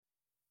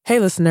Hey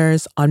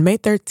listeners, on May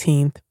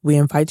 13th, we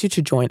invite you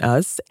to join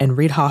us and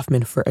Reid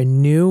Hoffman for a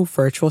new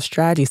virtual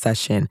strategy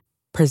session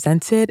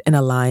presented in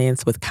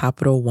alliance with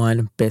Capital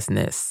One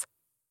Business.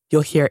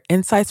 You'll hear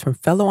insights from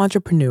fellow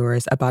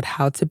entrepreneurs about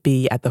how to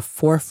be at the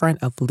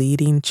forefront of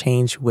leading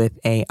change with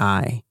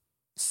AI.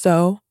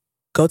 So,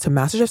 go to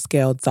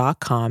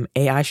mastersofscale.com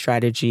AI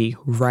strategy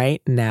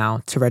right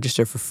now to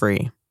register for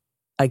free.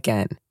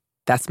 Again,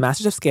 that's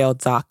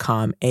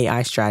mastersofscale.com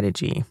AI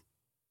strategy.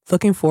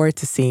 Looking forward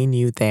to seeing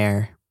you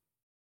there.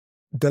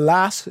 The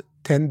last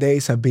 10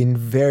 days have been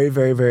very,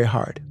 very, very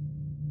hard.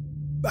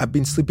 I've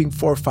been sleeping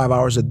 4 or 5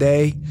 hours a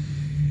day.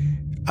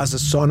 As a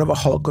son of a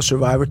Holocaust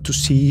survivor, to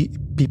see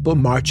people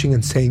marching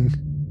and saying,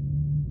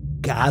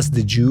 "Gas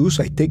the Jews,"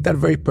 I take that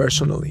very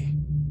personally.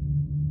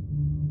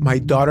 My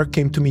daughter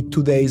came to me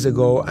 2 days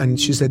ago and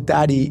she said,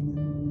 "Daddy,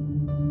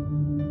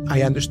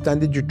 I understand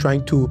that you're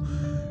trying to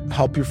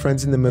help your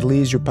friends in the Middle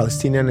East, your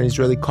Palestinian and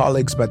Israeli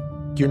colleagues, but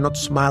you're not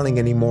smiling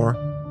anymore."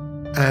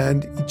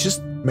 And it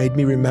just made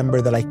me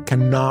remember that I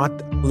cannot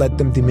let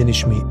them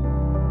diminish me.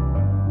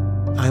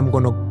 I'm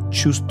going to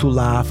choose to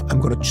laugh.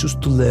 I'm going to choose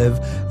to live.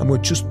 I'm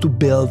going to choose to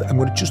build. I'm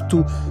going to choose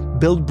to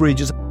build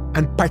bridges.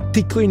 And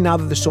particularly now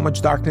that there's so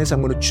much darkness,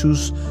 I'm going to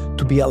choose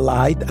to be a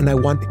light. And I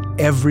want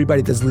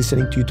everybody that's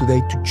listening to you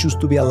today to choose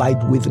to be a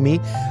light with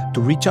me,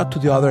 to reach out to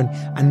the other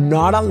and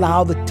not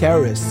allow the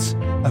terrorists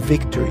a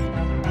victory.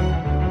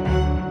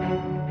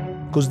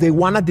 Because they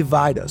want to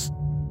divide us.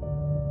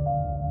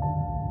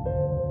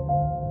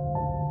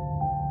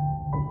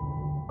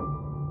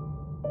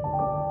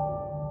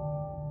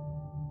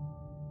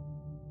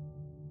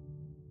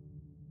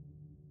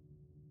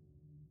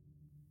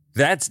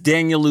 That's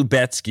Daniel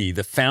Lubetzky,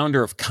 the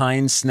founder of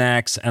Kind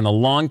Snacks and a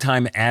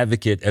longtime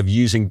advocate of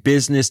using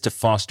business to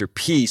foster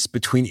peace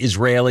between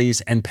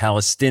Israelis and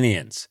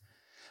Palestinians.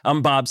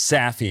 I'm Bob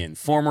Safian,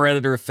 former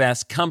editor of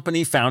Fast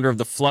Company, founder of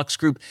the Flux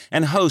Group,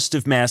 and host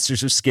of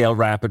Masters of Scale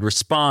Rapid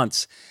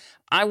Response.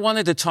 I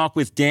wanted to talk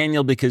with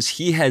Daniel because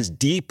he has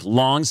deep,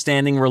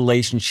 long-standing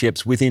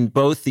relationships within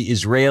both the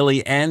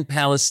Israeli and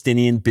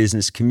Palestinian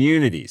business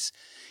communities.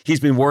 He's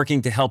been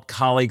working to help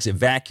colleagues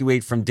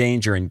evacuate from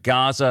danger in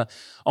Gaza,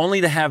 only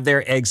to have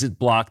their exit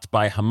blocked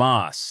by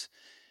Hamas.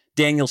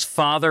 Daniel's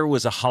father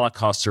was a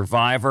Holocaust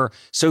survivor,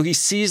 so he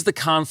sees the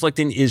conflict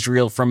in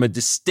Israel from a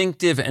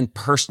distinctive and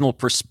personal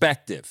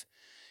perspective.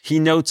 He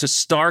notes a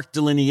stark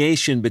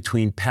delineation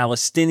between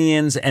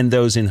Palestinians and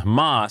those in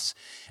Hamas,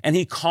 and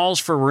he calls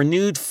for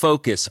renewed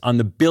focus on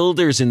the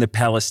builders in the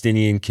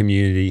Palestinian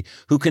community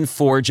who can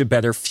forge a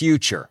better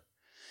future.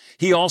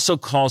 He also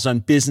calls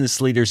on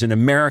business leaders in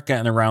America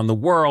and around the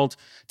world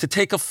to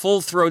take a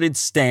full-throated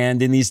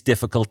stand in these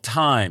difficult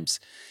times.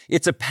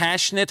 It's a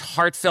passionate,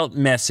 heartfelt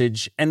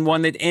message and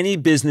one that any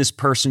business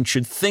person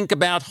should think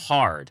about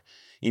hard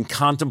in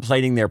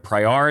contemplating their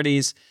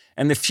priorities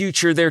and the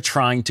future they're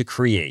trying to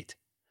create.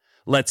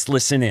 Let's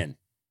listen in.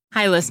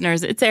 Hi,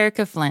 listeners. It's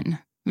Erica Flynn,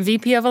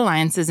 VP of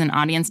Alliances and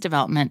Audience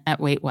Development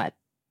at Wait What,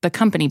 the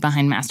company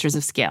behind Masters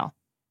of Scale.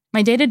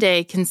 My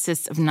day-to-day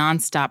consists of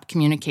nonstop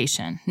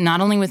communication,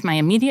 not only with my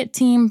immediate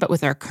team, but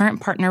with our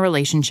current partner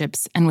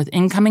relationships and with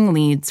incoming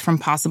leads from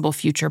possible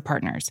future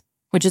partners,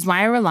 which is why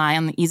I rely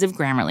on the ease of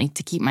Grammarly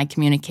to keep my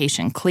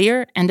communication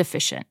clear and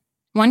efficient.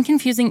 One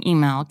confusing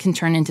email can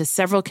turn into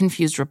several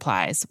confused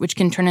replies, which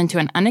can turn into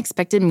an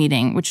unexpected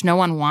meeting which no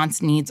one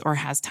wants, needs, or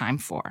has time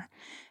for.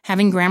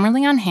 Having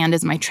Grammarly on hand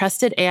as my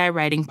trusted AI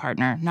writing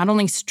partner not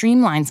only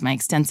streamlines my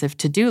extensive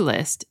to-do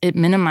list, it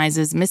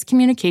minimizes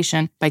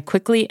miscommunication by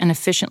quickly and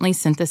efficiently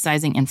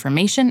synthesizing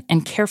information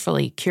and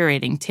carefully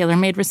curating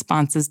tailor-made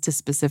responses to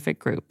specific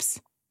groups.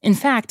 In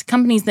fact,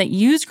 companies that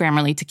use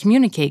Grammarly to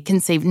communicate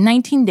can save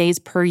 19 days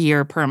per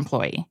year per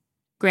employee.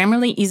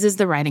 Grammarly eases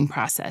the writing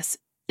process.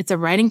 It's a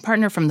writing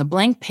partner from the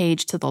blank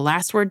page to the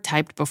last word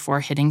typed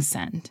before hitting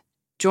send.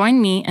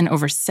 Join me and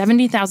over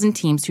 70,000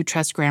 teams who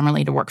trust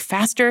Grammarly to work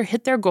faster,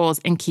 hit their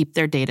goals, and keep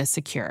their data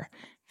secure.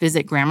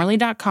 Visit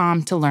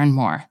Grammarly.com to learn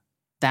more.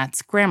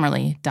 That's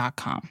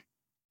Grammarly.com.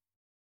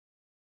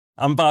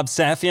 I'm Bob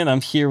Safian.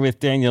 I'm here with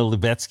Daniel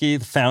Lubetzky,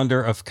 the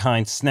founder of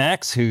Kind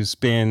Snacks, who's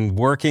been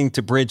working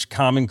to bridge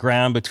common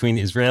ground between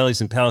Israelis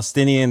and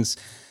Palestinians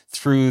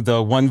through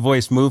the One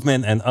Voice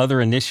movement and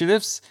other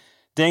initiatives.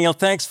 Daniel,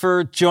 thanks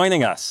for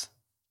joining us.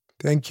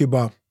 Thank you,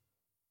 Bob.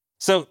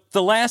 So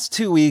the last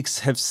 2 weeks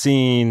have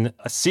seen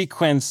a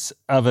sequence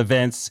of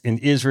events in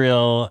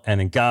Israel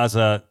and in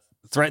Gaza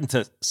threaten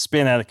to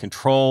spin out of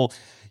control.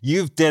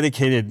 You've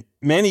dedicated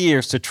many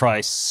years to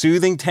try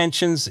soothing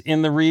tensions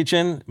in the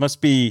region. It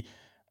must be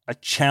a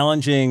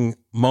challenging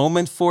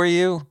moment for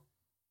you.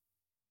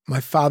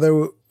 My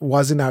father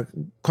was in a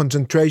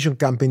concentration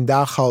camp in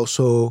Dachau,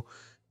 so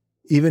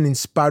even in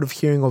spite of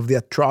hearing of the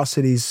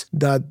atrocities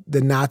that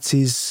the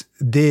Nazis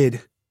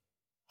did,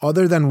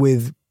 other than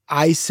with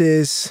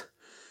ISIS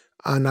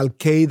and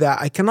Al-Qaeda,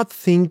 I cannot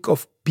think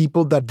of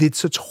people that did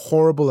such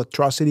horrible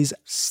atrocities,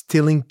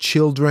 stealing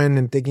children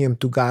and taking them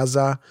to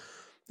Gaza,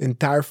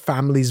 entire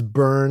families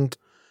burned.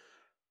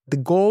 The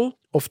goal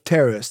of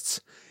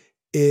terrorists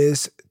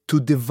is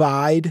to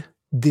divide,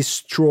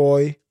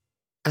 destroy,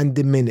 and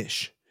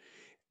diminish.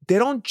 They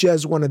don't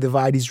just want to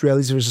divide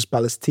Israelis versus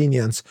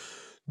Palestinians.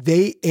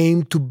 They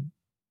aim to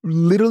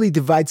literally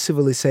divide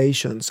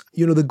civilizations.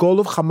 The goal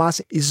of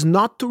Hamas is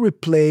not to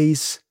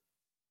replace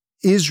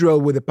Israel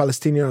with the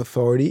Palestinian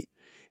Authority.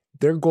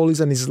 Their goal is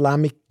an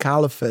Islamic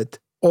caliphate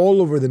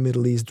all over the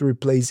Middle East to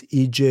replace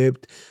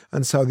Egypt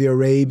and Saudi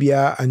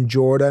Arabia and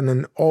Jordan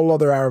and all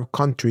other Arab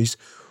countries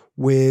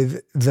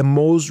with the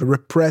most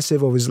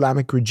repressive of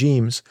Islamic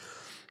regimes.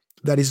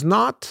 That is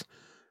not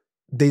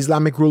the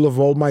Islamic rule of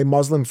all my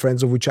Muslim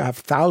friends, of which I have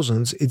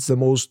thousands. It's the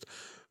most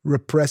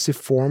repressive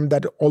form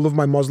that all of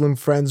my Muslim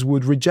friends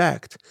would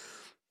reject.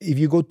 If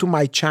you go to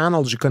my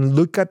channels, you can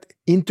look at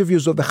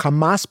interviews of the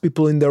Hamas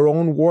people in their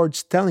own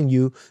words telling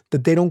you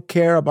that they don't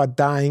care about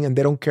dying and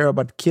they don't care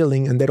about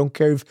killing and they don't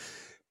care if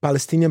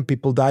Palestinian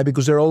people die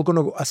because they're all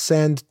going to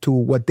ascend to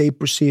what they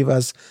perceive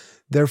as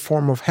their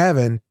form of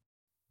heaven.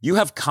 You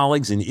have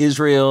colleagues in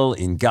Israel,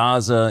 in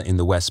Gaza, in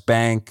the West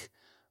Bank.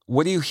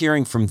 What are you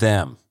hearing from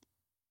them?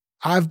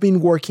 I've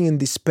been working in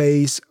this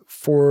space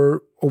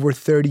for over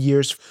 30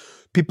 years.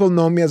 People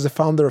know me as the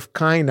founder of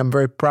Kind. I'm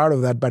very proud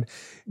of that. But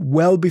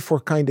well before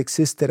Kind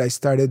existed, I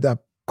started a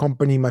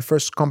company, my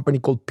first company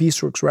called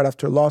Peaceworks right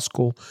after law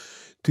school,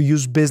 to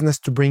use business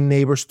to bring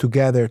neighbors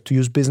together, to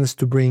use business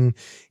to bring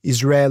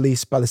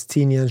Israelis,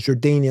 Palestinians,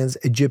 Jordanians,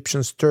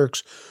 Egyptians,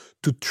 Turks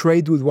to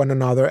trade with one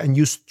another and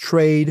use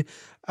trade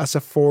as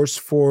a force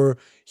for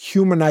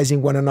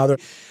humanizing one another,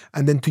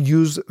 and then to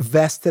use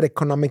vested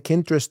economic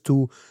interest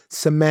to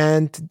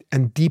cement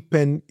and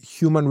deepen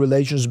human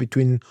relations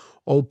between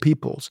all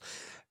peoples.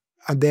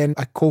 And then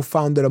I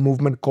co-founded a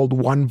movement called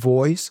One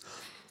Voice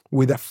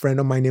with a friend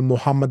of mine named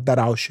Mohammed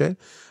Daraoushe,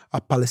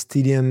 a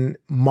Palestinian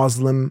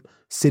Muslim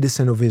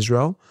citizen of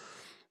Israel,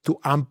 to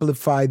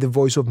amplify the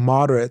voice of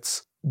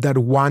moderates that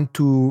want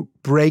to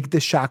break the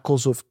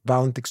shackles of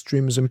violent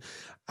extremism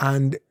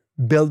and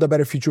build a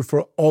better future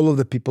for all of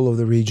the people of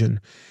the region.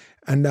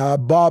 And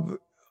Bob,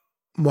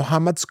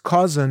 Mohammed's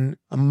cousin,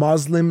 a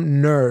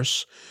Muslim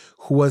nurse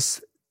who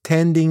was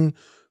tending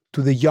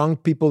to the young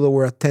people that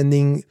were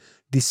attending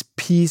this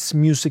peace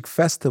music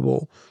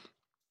festival,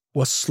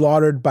 was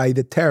slaughtered by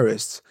the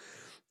terrorists.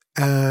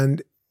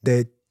 And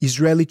the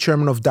Israeli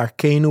chairman of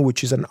Darkeinu,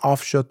 which is an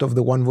offshoot of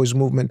the One Voice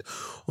movement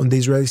on the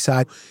Israeli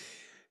side,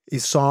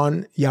 his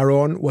son,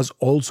 Yaron, was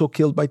also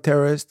killed by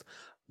terrorists.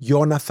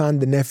 Jonathan,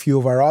 the nephew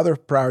of our other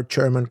prior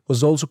chairman,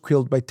 was also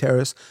killed by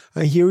terrorists.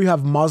 And here you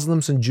have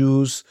Muslims and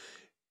Jews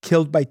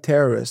killed by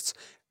terrorists,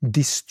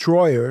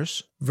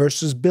 destroyers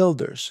versus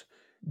builders.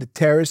 The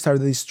terrorists are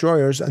the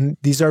destroyers, and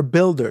these are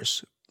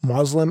builders,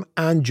 Muslim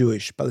and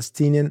Jewish,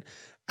 Palestinian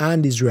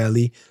and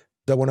Israeli,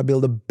 that want to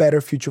build a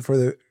better future for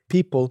the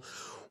people.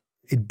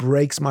 It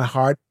breaks my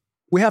heart.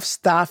 We have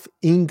staff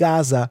in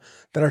Gaza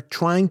that are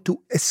trying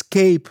to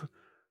escape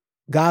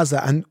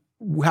Gaza, and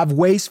we have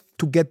ways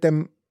to get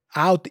them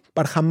out,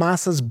 but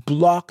Hamas has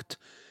blocked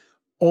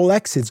all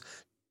exits.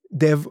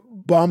 They've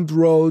bombed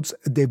roads,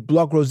 they've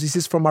blocked roads. This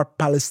is from our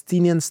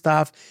Palestinian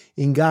staff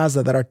in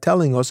Gaza that are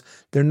telling us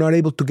they're not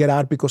able to get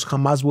out because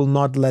Hamas will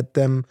not let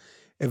them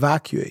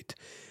evacuate.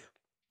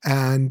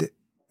 And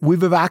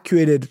we've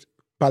evacuated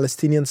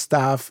Palestinian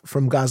staff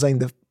from Gaza in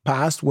the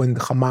past when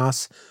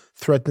Hamas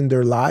threatened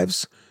their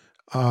lives.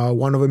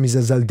 One of them is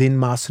Azaldin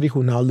Masri,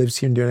 who now lives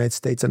here in the United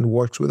States and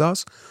works with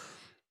us.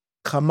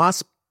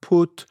 Hamas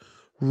put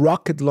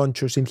rocket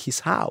launchers in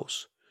his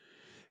house.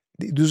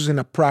 This was in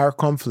a prior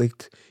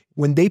conflict.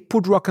 When they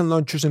put rocket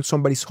launchers in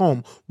somebody's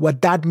home,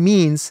 what that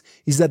means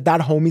is that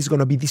that home is going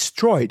to be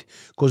destroyed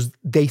because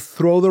they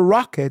throw the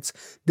rockets,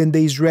 then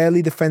the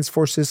Israeli Defense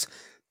Forces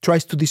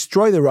tries to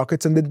destroy the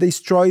rockets and then they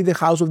destroy the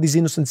house of these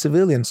innocent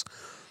civilians.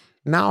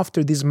 Now,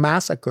 after this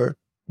massacre,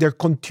 they're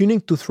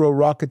continuing to throw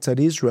rockets at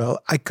Israel.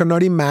 I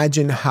cannot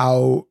imagine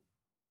how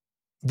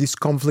this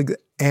conflict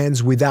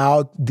ends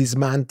without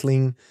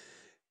dismantling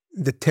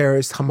the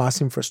terrorist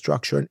Hamas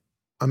infrastructure.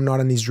 I'm not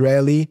an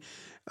Israeli.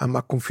 I'm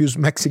a confused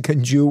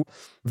Mexican Jew,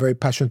 very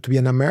passionate to be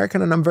an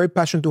American, and I'm very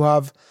passionate to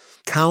have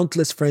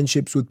countless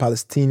friendships with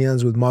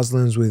Palestinians, with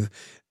Muslims, with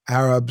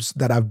Arabs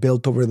that I've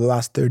built over the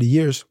last 30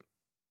 years.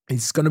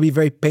 It's going to be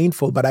very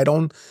painful, but I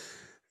don't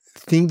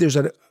think there's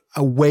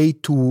a way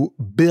to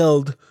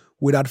build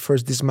without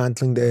first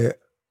dismantling the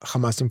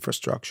Hamas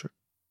infrastructure.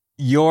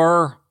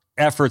 Your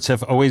efforts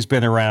have always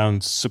been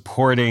around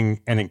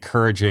supporting and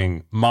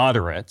encouraging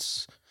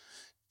moderates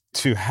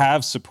to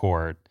have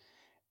support.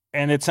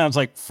 And it sounds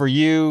like for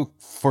you,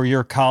 for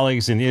your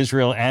colleagues in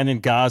Israel and in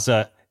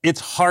Gaza, it's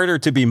harder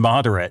to be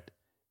moderate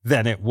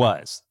than it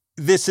was.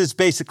 This has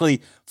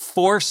basically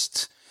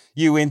forced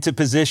you into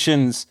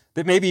positions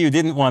that maybe you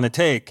didn't want to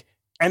take.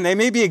 And they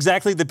may be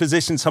exactly the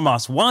positions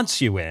Hamas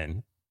wants you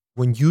in.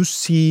 When you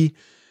see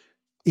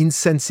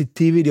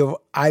insensitivity of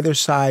either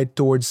side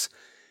towards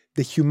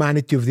the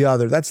humanity of the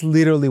other, that's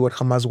literally what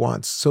Hamas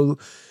wants. So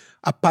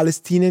a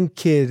Palestinian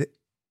kid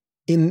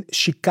in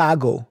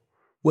Chicago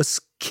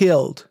was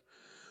killed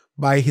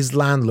by his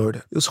landlord.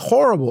 It was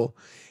horrible.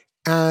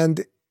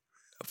 And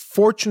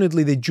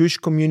Fortunately, the Jewish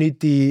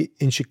community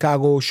in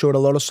Chicago showed a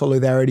lot of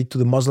solidarity to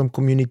the Muslim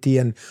community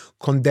and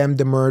condemned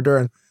the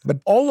murder. But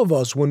all of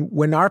us,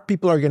 when our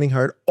people are getting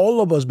hurt,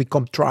 all of us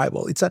become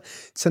tribal. It's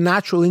a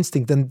natural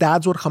instinct, and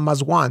that's what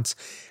Hamas wants.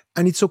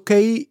 And it's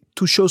okay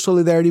to show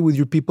solidarity with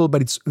your people,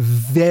 but it's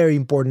very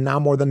important now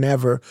more than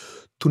ever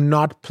to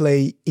not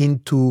play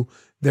into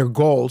their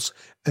goals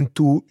and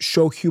to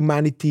show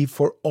humanity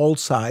for all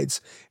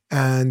sides.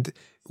 And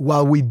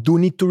while we do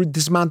need to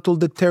dismantle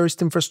the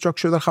terrorist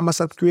infrastructure that Hamas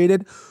has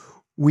created,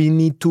 we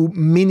need to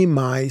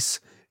minimize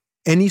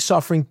any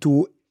suffering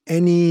to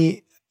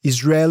any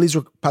Israelis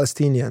or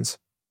Palestinians.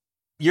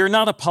 You're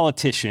not a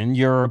politician,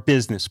 you're a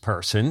business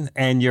person,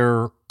 and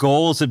your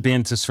goals have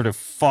been to sort of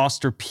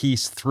foster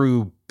peace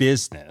through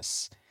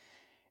business.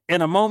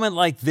 In a moment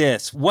like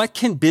this, what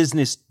can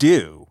business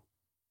do?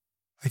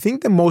 I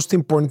think the most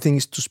important thing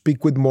is to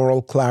speak with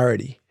moral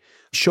clarity.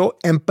 Show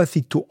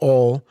empathy to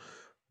all,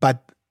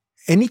 but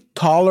any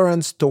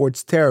tolerance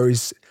towards terror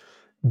is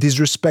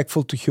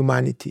disrespectful to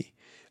humanity.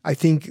 I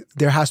think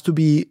there has to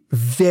be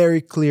very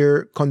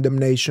clear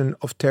condemnation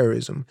of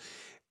terrorism.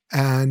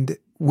 And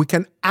we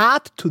can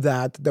add to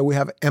that we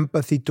have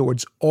empathy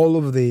towards all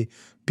of the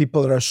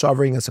people that are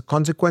suffering as a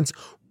consequence.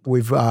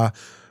 We've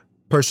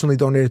personally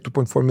donated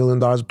 $2.4 million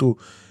to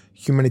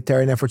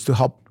humanitarian efforts to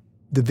help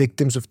the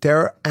victims of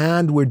terror,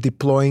 and we're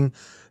deploying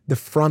the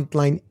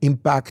Frontline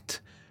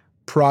Impact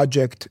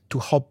project to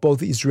help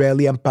both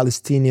Israeli and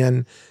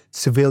Palestinian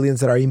civilians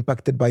that are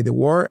impacted by the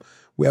war.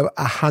 We have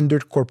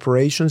 100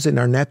 corporations in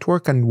our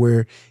network, and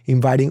we're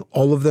inviting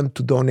all of them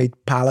to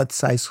donate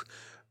pallet-sized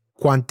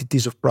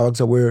quantities of products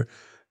that we're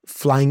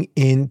flying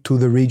into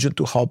the region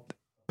to help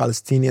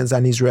Palestinians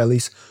and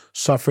Israelis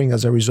suffering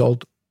as a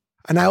result.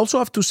 And I also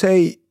have to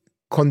say,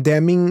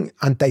 condemning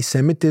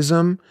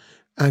anti-Semitism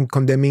and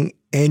condemning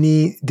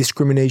any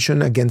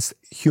discrimination against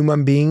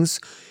human beings,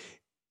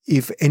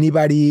 if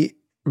anybody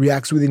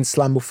reacts with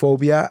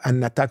Islamophobia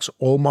and attacks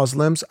all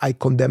Muslims, I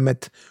condemn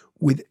it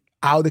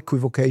without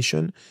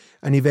equivocation.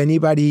 And if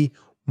anybody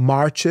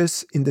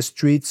marches in the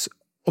streets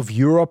of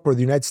Europe or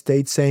the United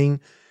States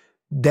saying,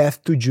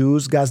 death to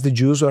Jews, gas the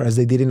Jews, or as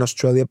they did in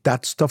Australia,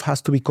 that stuff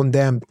has to be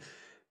condemned.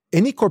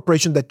 Any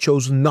corporation that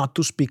chose not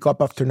to speak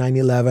up after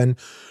 9/11,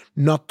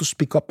 not to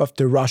speak up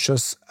after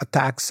Russia's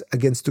attacks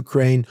against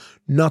Ukraine,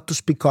 not to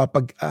speak up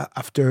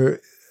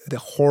after the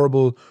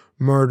horrible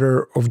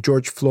murder of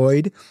George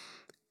Floyd,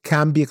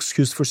 can be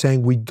excused for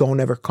saying we don't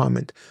ever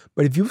comment.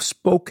 But if you've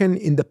spoken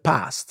in the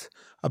past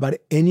about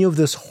any of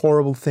these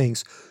horrible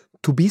things,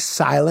 to be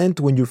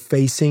silent when you're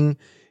facing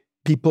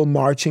people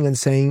marching and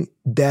saying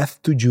death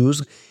to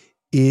Jews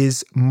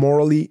is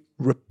morally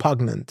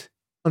repugnant.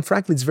 And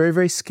frankly, it's very,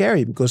 very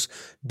scary because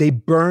they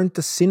burned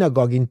a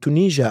synagogue in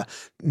Tunisia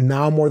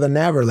now more than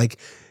ever. Like,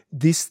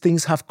 these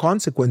things have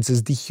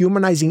consequences.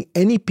 Dehumanizing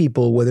any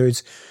people, whether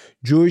it's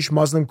Jewish,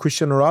 Muslim,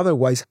 Christian, or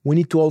otherwise, we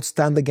need to all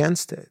stand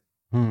against it.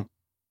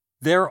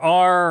 There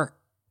are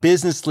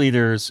business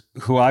leaders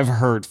who I've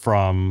heard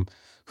from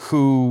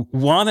who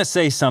want to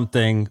say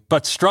something,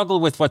 but struggle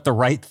with what the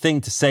right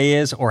thing to say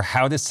is or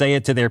how to say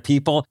it to their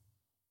people.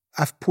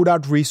 I've put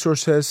out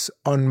resources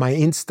on my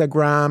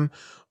Instagram,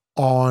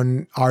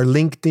 on our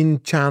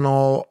LinkedIn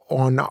channel,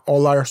 on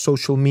all our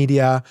social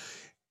media,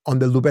 on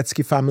the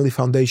Lubetzky Family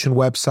Foundation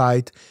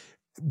website.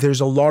 There's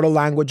a lot of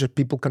language that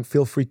people can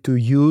feel free to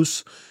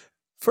use.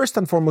 First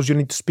and foremost, you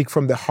need to speak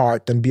from the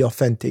heart and be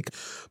authentic.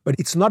 But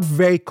it's not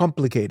very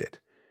complicated.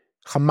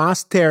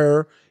 Hamas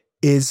terror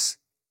is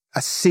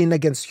a sin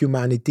against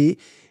humanity.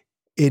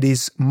 It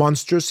is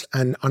monstrous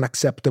and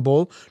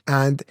unacceptable.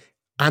 And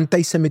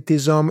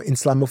anti-Semitism,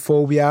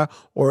 Islamophobia,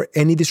 or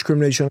any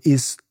discrimination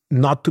is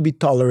not to be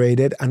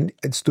tolerated, and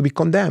it's to be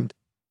condemned.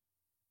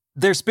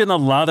 There's been a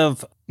lot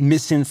of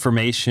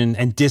misinformation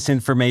and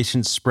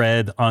disinformation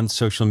spread on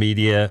social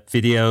media,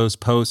 videos,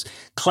 posts,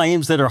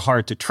 claims that are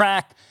hard to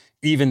track,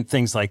 even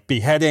things like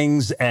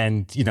beheadings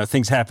and,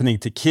 things happening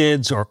to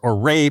kids or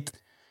rape.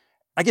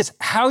 I guess,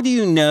 how do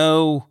you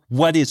know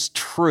what is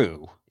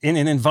true in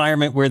an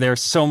environment where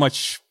there's so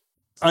much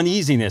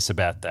uneasiness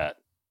about that?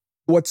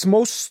 What's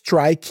most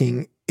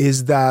striking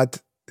is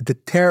that the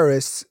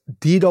terrorists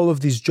did all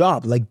of this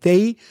job. Like,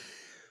 they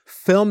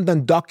filmed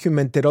and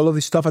documented all of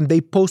this stuff and they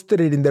posted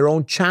it in their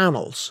own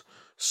channels.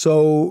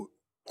 So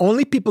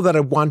only people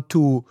that want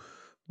to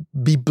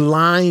be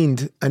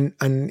blind and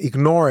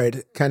ignore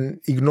it can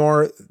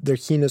ignore their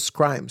heinous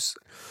crimes.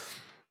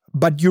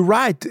 But you're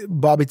right,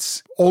 Bob,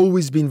 it's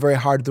always been very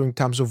hard during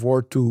times of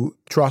war to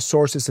trust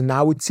sources. And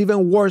now it's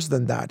even worse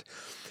than that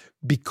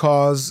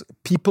because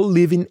people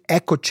live in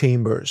echo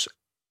chambers.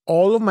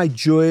 All of my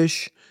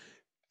Jewish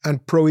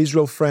and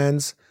pro-Israel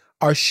friends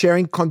are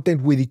sharing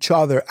content with each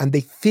other and they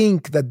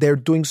think that they're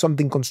doing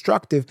something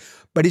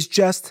constructive, but it's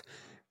just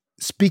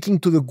speaking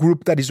to the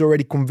group that is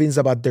already convinced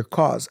about their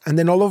cause. And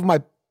then all of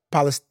my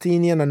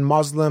Palestinian and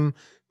Muslim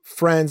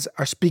friends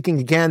are speaking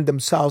again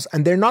themselves,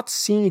 and they're not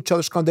seeing each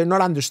other's content, they're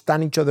not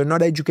understanding each other, they're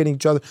not educating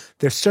each other,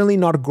 they're certainly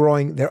not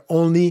growing, they're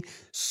only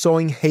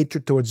sowing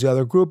hatred towards the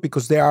other group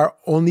because they are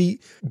only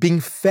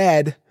being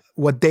fed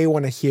what they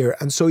want to hear.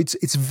 And so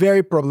it's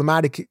very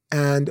problematic.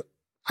 And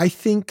I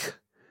think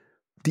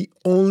the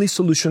only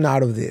solution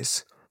out of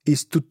this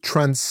is to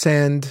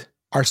transcend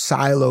our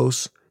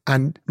silos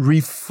and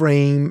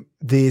reframe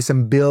this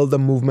and build a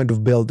movement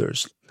of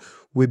builders.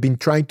 We've been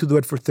trying to do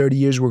it for 30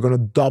 years. We're going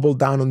to double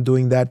down on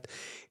doing that.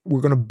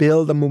 We're going to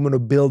build a movement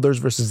of builders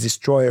versus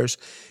destroyers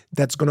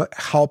that's going to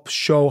help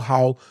show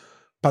how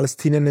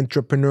Palestinian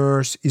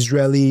entrepreneurs,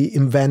 Israeli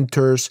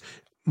inventors,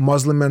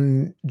 Muslim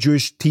and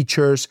Jewish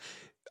teachers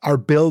are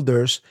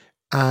builders,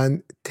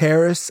 and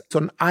terrorists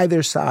on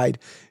either side,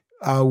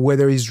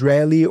 whether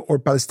Israeli or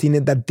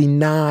Palestinian, that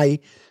deny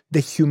the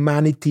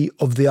humanity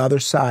of the other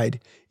side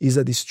is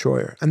a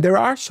destroyer. And there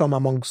are some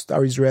amongst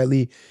our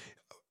Israeli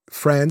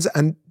friends,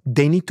 and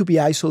they need to be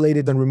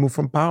isolated and removed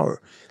from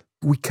power.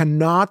 We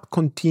cannot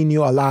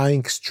continue allowing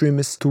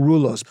extremists to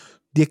rule us.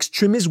 The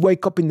extremists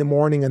wake up in the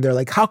morning and they're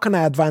like, how can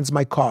I advance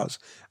my cause?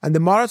 And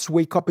the moderates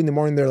wake up in the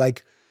morning, they're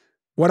like,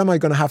 what am I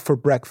going to have for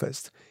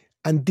breakfast?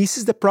 And this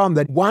is the problem,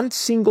 that one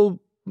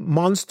single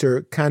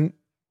monster can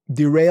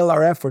derail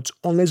our efforts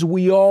unless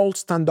we all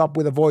stand up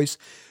with a voice.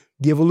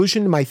 The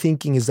evolution in my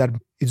thinking is that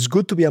it's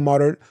good to be a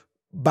moderate,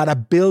 but a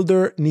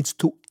builder needs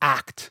to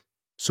act.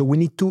 So we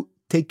need to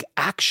take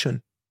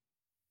action.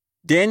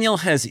 Daniel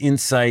has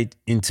insight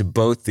into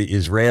both the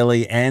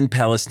Israeli and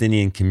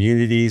Palestinian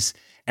communities,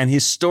 and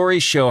his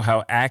stories show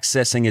how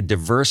accessing a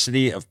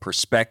diversity of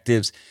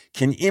perspectives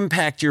can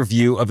impact your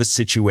view of a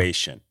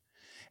situation.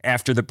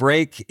 After the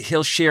break,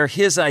 he'll share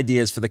his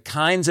ideas for the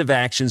kinds of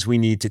actions we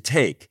need to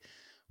take.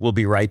 We'll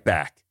be right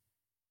back.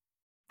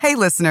 Hey,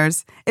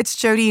 listeners. It's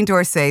Jodine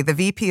Dorsey, the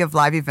VP of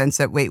Live Events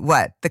at Wait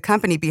What, the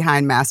company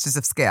behind Masters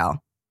of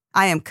Scale.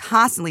 I am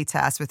constantly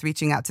tasked with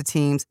reaching out to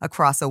teams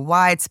across a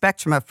wide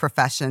spectrum of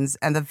professions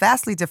and the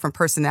vastly different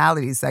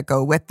personalities that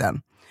go with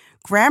them.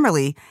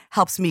 Grammarly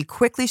helps me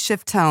quickly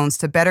shift tones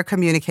to better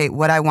communicate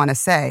what I want to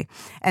say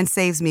and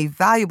saves me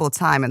valuable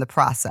time in the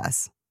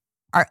process.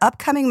 Our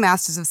upcoming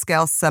Masters of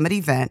Scale Summit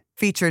event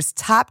features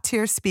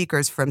top-tier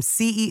speakers from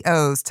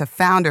CEOs to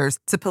founders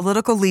to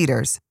political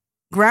leaders.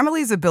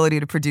 Grammarly's ability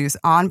to produce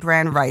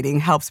on-brand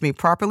writing helps me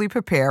properly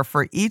prepare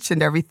for each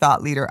and every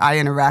thought leader I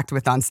interact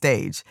with on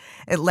stage.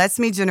 It lets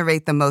me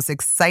generate the most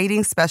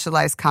exciting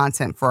specialized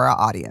content for our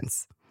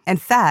audience. In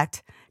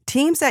fact,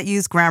 teams that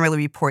use Grammarly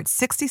report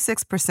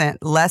 66%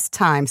 less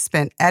time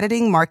spent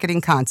editing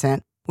marketing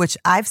content, which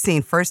I've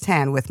seen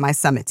firsthand with my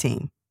Summit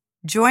team.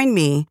 Join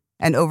me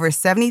and over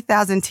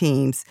 70,000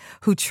 teams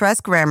who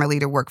trust Grammarly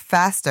to work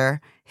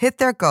faster, hit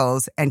their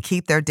goals, and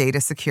keep their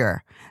data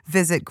secure.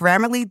 Visit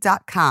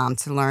Grammarly.com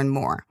to learn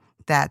more.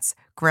 That's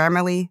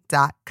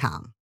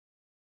Grammarly.com.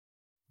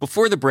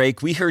 Before the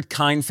break, we heard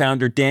Kind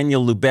founder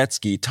Daniel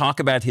Lubetzky talk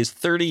about his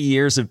 30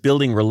 years of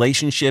building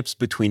relationships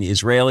between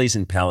Israelis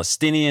and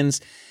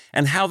Palestinians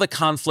and how the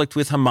conflict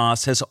with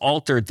Hamas has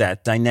altered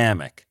that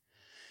dynamic.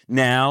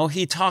 Now,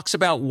 he talks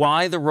about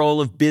why the role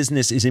of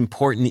business is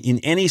important in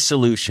any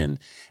solution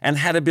and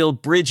how to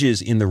build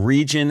bridges in the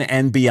region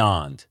and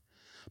beyond.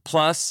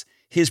 Plus,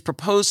 his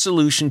proposed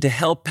solution to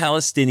help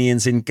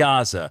Palestinians in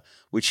Gaza,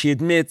 which he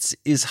admits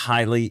is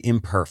highly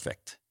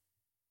imperfect.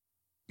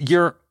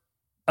 Your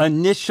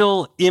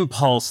initial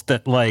impulse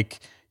that,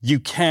 you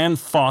can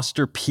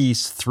foster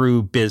peace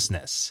through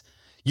business,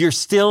 you're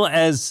still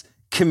as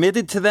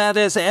committed to that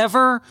as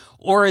ever?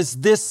 Or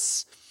is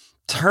this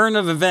turn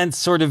of events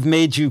sort of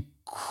made you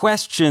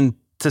question,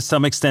 to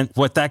some extent,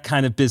 what that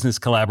kind of business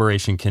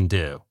collaboration can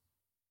do?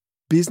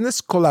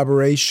 Business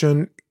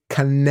collaboration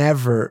can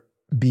never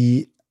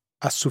be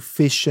a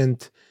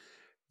sufficient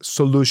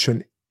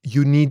solution.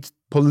 You need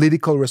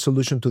political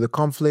resolution to the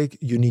conflict.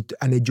 You need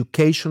an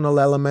educational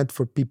element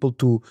for people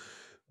to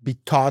be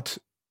taught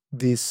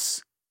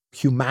this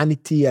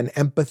humanity and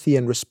empathy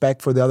and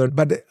respect for the other.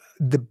 But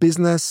the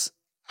business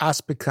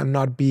aspect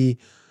cannot be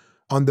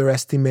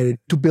underestimated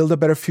to build a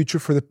better future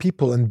for the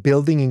people. And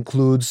building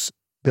includes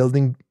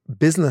building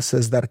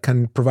businesses that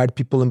can provide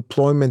people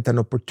employment and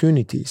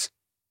opportunities.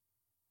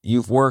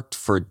 You've worked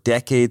for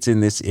decades in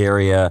this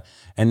area,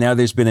 and now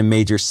there's been a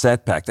major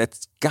setback.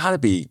 That's got to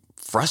be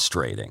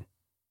frustrating.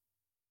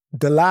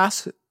 The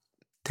last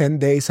 10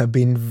 days have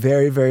been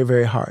very, very,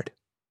 very hard.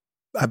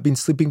 I've been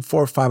sleeping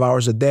 4 or 5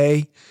 hours a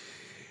day.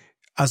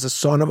 As a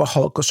son of a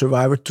Holocaust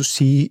survivor, to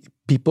see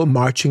people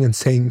marching and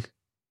saying,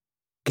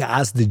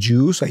 gas the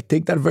Jews, I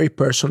take that very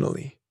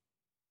personally.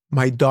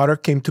 My daughter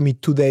came to me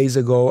 2 days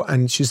ago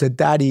and she said,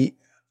 Daddy,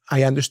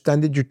 I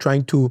understand that you're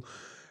trying to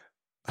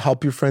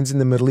help your friends in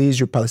the Middle East,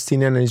 your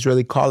Palestinian and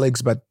Israeli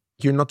colleagues, but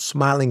you're not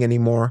smiling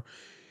anymore.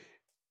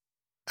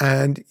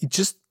 And it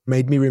just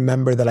made me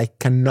remember that I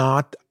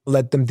cannot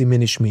let them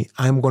diminish me.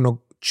 I'm going to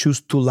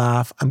choose to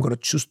laugh. I'm going to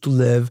choose to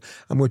live.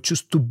 I'm going to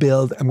choose to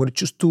build. I'm going to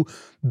choose to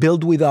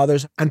build with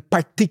others. And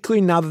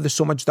particularly now that there's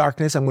so much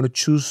darkness, I'm going to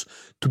choose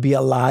to be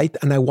a light.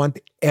 And I want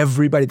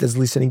everybody that's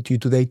listening to you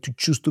today to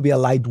choose to be a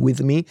light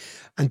with me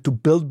and to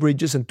build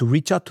bridges and to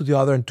reach out to the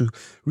other and to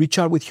reach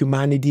out with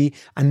humanity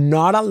and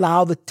not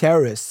allow the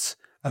terrorists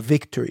a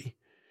victory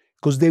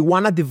because they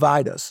want to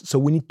divide us. So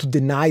we need to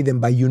deny them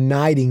by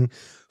uniting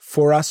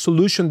for a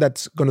solution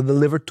that's going to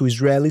deliver to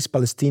Israelis,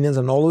 Palestinians,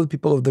 and all of the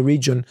people of the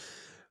region.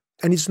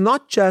 And it's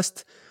not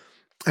just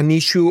an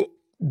issue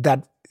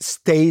that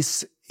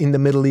stays in the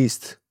Middle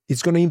East.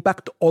 It's going to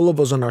impact all of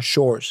us on our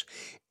shores.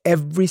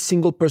 Every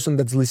single person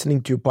that's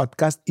listening to your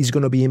podcast is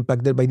going to be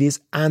impacted by this,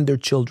 and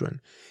their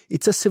children.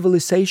 It's a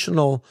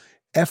civilizational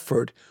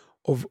effort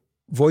of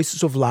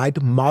voices of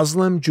light,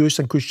 Muslim, Jewish,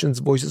 and Christians'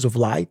 voices of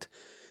light.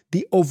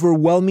 The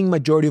overwhelming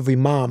majority of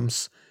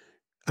imams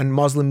and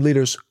Muslim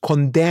leaders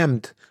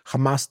condemned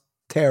Hamas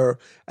terror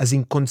as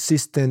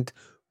inconsistent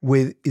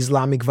with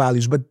Islamic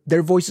values, but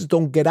their voices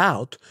don't get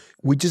out.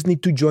 We just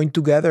need to join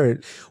together.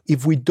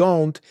 If we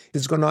don't,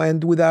 it's going to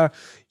end with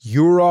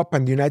Europe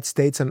and the United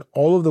States and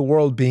all of the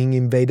world being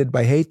invaded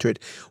by hatred.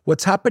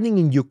 What's happening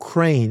in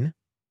Ukraine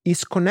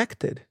is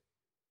connected.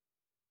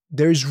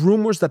 There's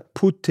rumors that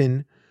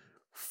Putin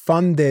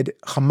funded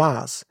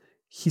Hamas.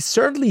 He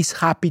certainly is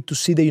happy to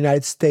see the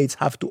United States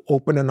have to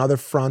open another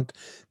front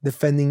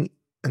defending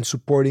and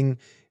supporting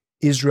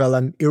Israel.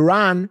 And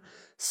Iran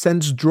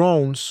sends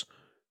drones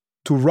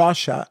to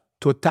Russia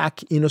to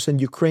attack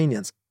innocent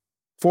Ukrainians.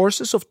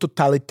 Forces of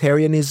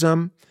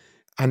totalitarianism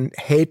and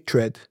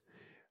hatred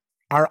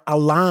are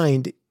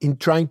aligned in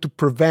trying to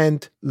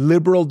prevent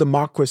liberal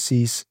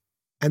democracies.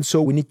 And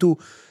so we need to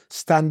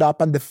stand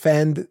up and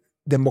defend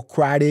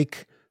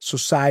democratic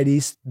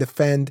societies,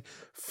 defend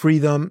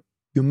freedom,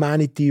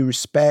 humanity,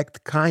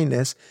 respect,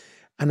 kindness,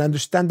 and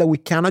understand that we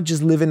cannot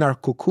just live in our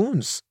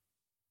cocoons.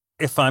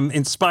 If I'm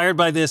inspired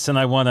by this and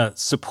I want to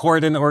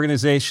support an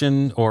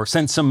organization or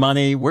send some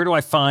money, where do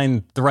I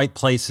find the right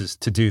places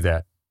to do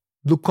that?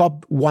 Look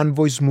up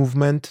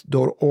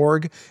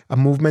onevoicemovement.org, a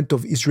movement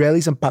of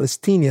Israelis and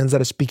Palestinians that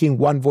are speaking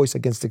one voice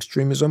against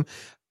extremism.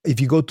 If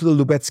you go to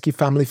the Lubetzky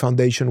Family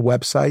Foundation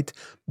website,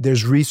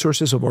 there's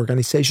resources of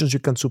organizations you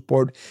can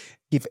support.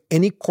 If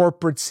any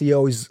corporate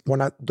CEO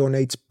want to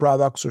donate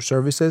products or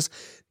services,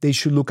 they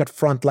should look at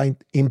Frontline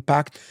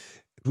Impact.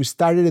 We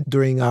started it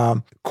during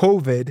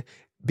COVID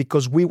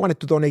because we wanted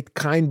to donate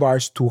kind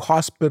bars to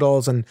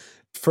hospitals and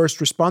first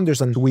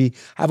responders. And we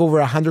have over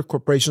 100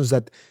 corporations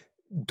that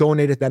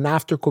donated. And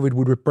after COVID,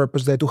 we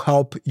repurposed that to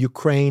help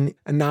Ukraine.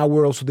 And now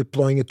we're also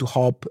deploying it to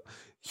help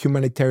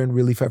humanitarian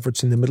relief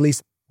efforts in the Middle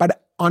East.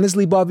 But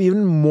honestly, Bob,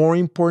 even more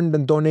important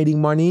than donating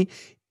money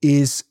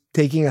is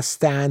taking a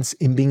stance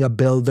in being a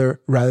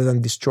builder rather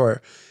than destroyer.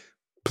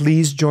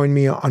 Please join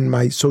me on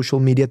my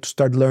social media to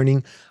start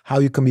learning how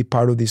you can be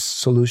part of this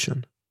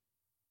solution.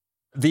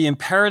 The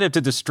imperative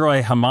to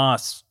destroy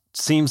Hamas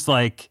seems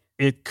like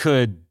it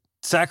could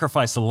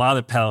sacrifice a lot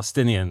of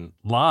Palestinian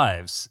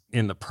lives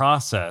in the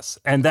process.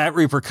 And that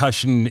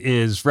repercussion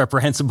is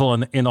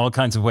reprehensible in all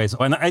kinds of ways.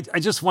 And I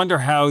just wonder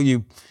how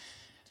you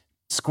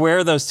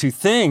square those two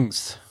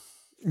things.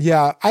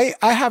 Yeah,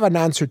 I have an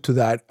answer to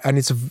that. And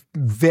it's a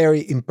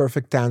very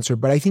imperfect answer.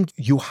 But I think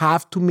you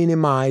have to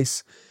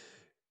minimize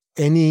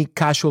any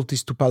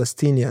casualties to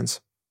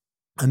Palestinians.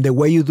 And the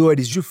way you do it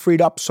is you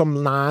freed up some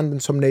land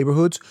and some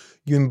neighborhoods.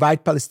 You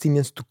invite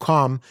Palestinians to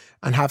come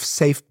and have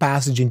safe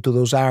passage into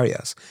those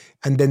areas.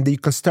 And then you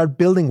can start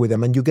building with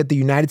them. And you get the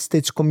United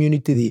States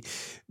community, the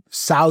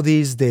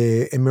Saudis,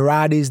 the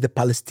Emiratis, the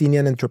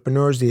Palestinian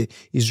entrepreneurs, the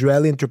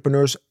Israeli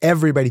entrepreneurs,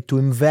 everybody to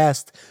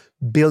invest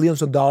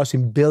billions of dollars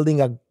in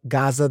building a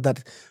Gaza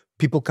that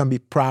people can be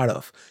proud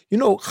of. You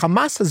know,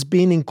 Hamas has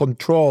been in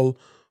control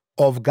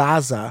of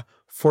Gaza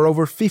for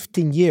over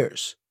 15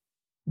 years.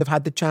 They've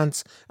had the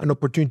chance and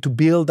opportunity to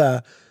build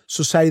a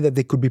society that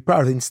they could be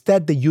proud of.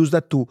 Instead, they use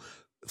that to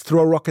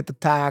throw rocket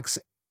attacks.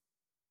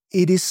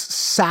 It is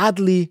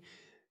sadly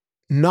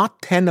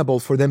not tenable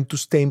for them to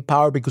stay in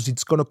power because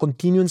it's going to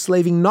continue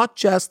enslaving not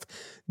just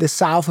the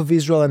south of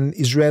Israel and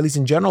Israelis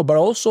in general, but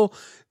also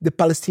the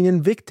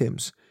Palestinian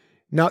victims.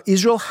 Now,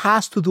 Israel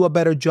has to do a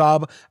better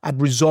job at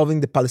resolving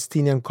the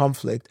Palestinian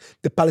conflict.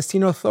 The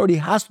Palestinian Authority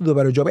has to do a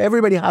better job.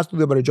 Everybody has to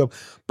do a better job.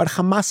 But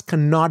Hamas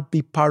cannot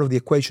be part of the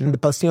equation. The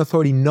Palestinian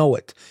Authority know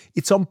it.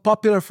 It's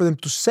unpopular for them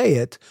to say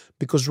it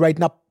because right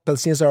now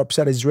Palestinians are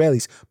upset at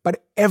Israelis.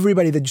 But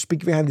everybody that you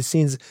speak behind the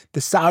scenes,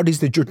 the Saudis,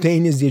 the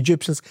Jordanians, the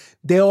Egyptians,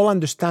 they all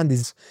understand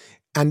this.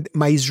 And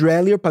my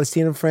Israeli or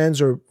Palestinian friends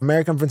or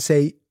American friends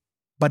say,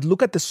 but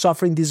look at the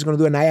suffering this is going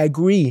to do. And I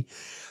agree.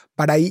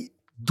 But I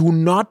do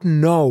not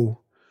know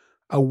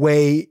a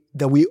way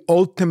that we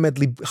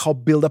ultimately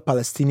help build a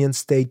Palestinian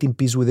state in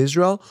peace with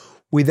Israel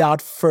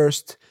without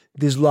first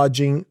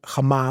dislodging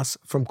Hamas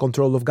from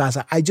control of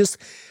Gaza. I just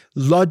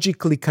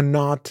logically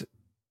cannot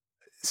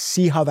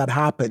see how that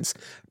happens.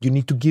 You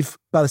need to give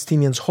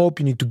Palestinians hope.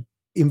 You need to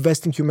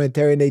invest in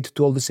humanitarian aid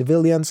to all the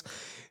civilians.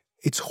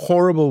 It's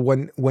horrible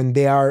when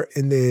they are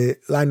in the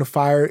line of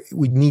fire.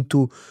 We need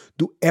to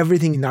do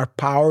everything in our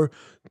power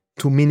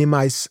to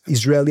minimize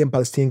Israeli and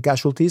Palestinian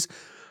casualties.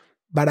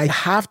 But I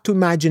have to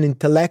imagine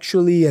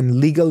intellectually and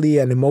legally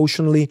and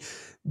emotionally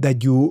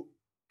that you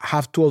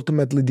have to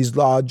ultimately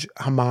dislodge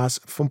Hamas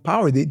from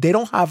power. They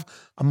don't have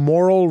a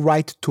moral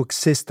right to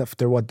exist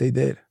after what they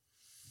did.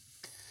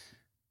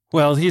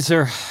 Well, these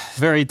are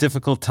very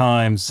difficult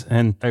times,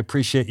 and I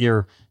appreciate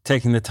your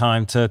taking the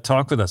time to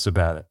talk with us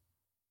about it.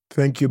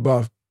 Thank you,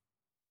 Bob.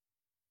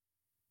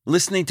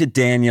 Listening to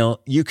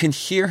Daniel, you can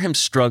hear him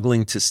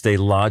struggling to stay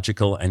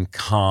logical and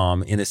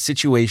calm in a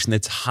situation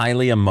that's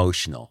highly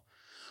emotional.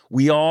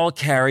 We all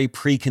carry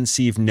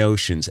preconceived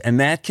notions, and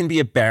that can be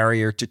a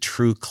barrier to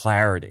true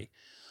clarity.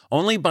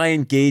 Only by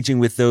engaging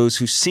with those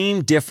who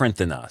seem different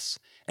than us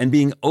and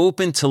being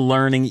open to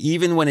learning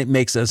even when it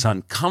makes us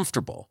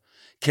uncomfortable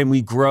can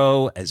we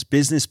grow as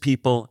business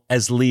people,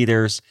 as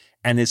leaders,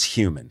 and as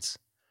humans.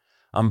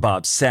 I'm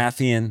Bob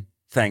Safian.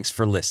 Thanks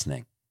for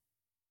listening.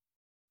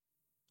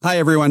 Hi,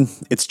 everyone.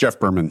 It's Jeff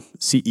Berman,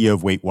 CEO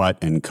of Wait What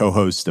and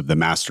co-host of the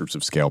Masters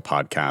of Scale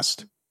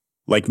podcast.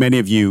 Like many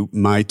of you,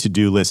 my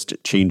to-do list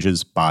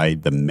changes by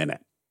the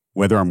minute.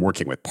 Whether I'm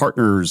working with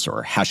partners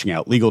or hashing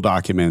out legal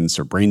documents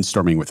or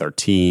brainstorming with our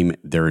team,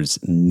 there is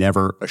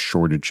never a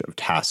shortage of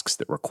tasks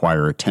that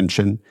require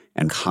attention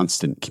and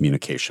constant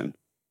communication.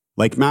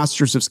 Like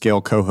Masters of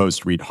Scale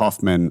co-host Reid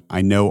Hoffman,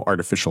 I know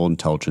artificial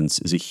intelligence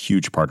is a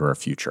huge part of our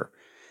future,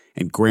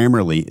 and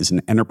Grammarly is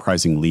an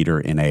enterprising leader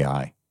in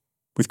AI.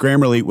 With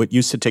Grammarly, what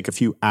used to take a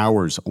few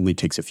hours only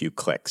takes a few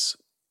clicks.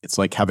 It's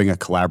like having a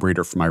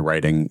collaborator for my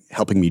writing,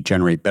 helping me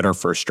generate better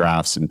first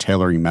drafts and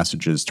tailoring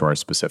messages to our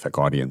specific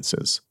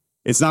audiences.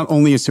 It's not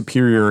only a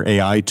superior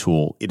AI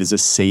tool, it is a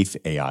safe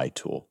AI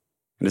tool.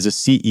 And as a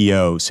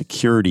CEO,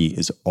 security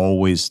is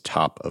always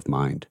top of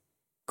mind.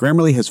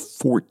 Grammarly has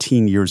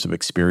 14 years of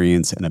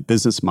experience and a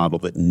business model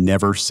that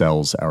never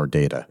sells our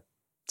data.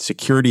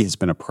 Security has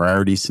been a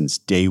priority since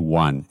day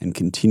one and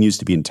continues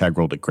to be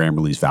integral to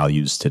Grammarly's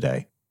values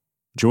today.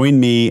 Join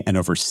me and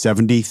over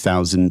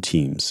 70,000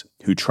 teams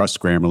who trust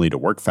Grammarly to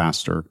work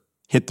faster,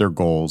 hit their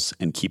goals,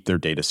 and keep their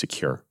data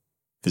secure.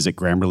 Visit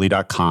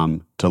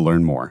Grammarly.com to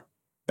learn more.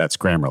 That's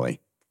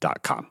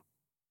Grammarly.com.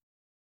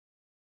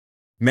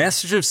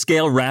 Masters of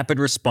Scale Rapid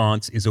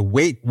Response is a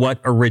Wait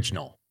What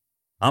original.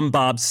 I'm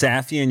Bob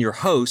Safian, your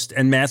host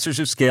and Masters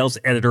of Scale's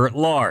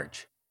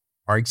editor-at-large.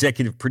 Our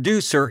executive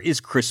producer is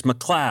Chris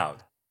McLeod.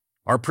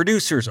 Our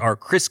producers are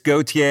Chris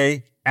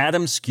Gauthier,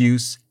 Adam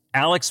Skuse,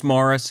 Alex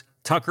Morris,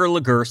 Tucker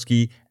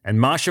Legursky, and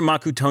Masha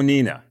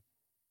Makutonina.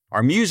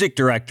 Our music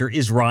director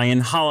is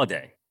Ryan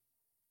Holiday.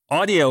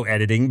 Audio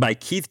editing by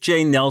Keith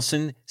J.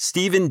 Nelson,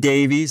 Stephen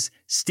Davies,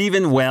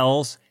 Stephen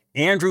Wells,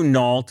 Andrew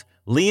Nault,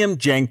 Liam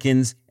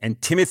Jenkins,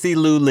 and Timothy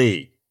Lou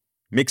Lee.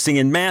 Mixing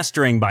and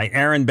mastering by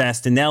Aaron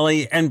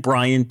Bastinelli and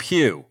Brian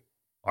Pugh.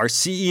 Our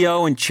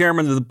CEO and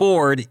chairman of the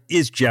board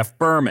is Jeff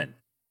Berman.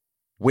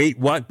 Wait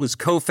What was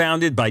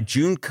co-founded by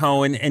June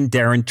Cohen and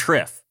Darren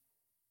Triff.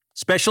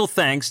 Special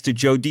thanks to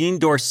Jodine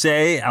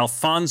Dorsey,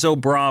 Alfonso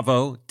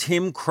Bravo,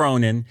 Tim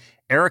Cronin,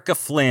 Erica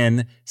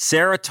Flynn,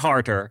 Sarah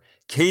Tartar,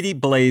 Katie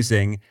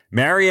Blazing,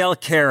 Marielle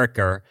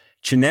Carricker,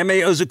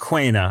 Chineme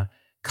Ozuquena,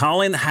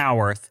 Colin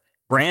Howarth,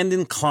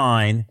 Brandon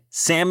Klein,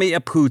 Sammy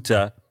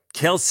Aputa,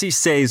 Kelsey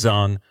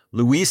Saison,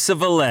 Luisa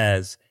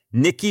Velez,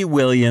 Nikki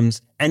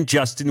Williams, and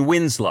Justin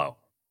Winslow.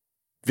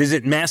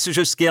 Visit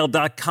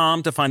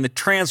mastersofscale.com to find the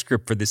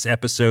transcript for this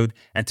episode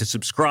and to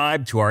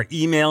subscribe to our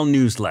email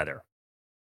newsletter.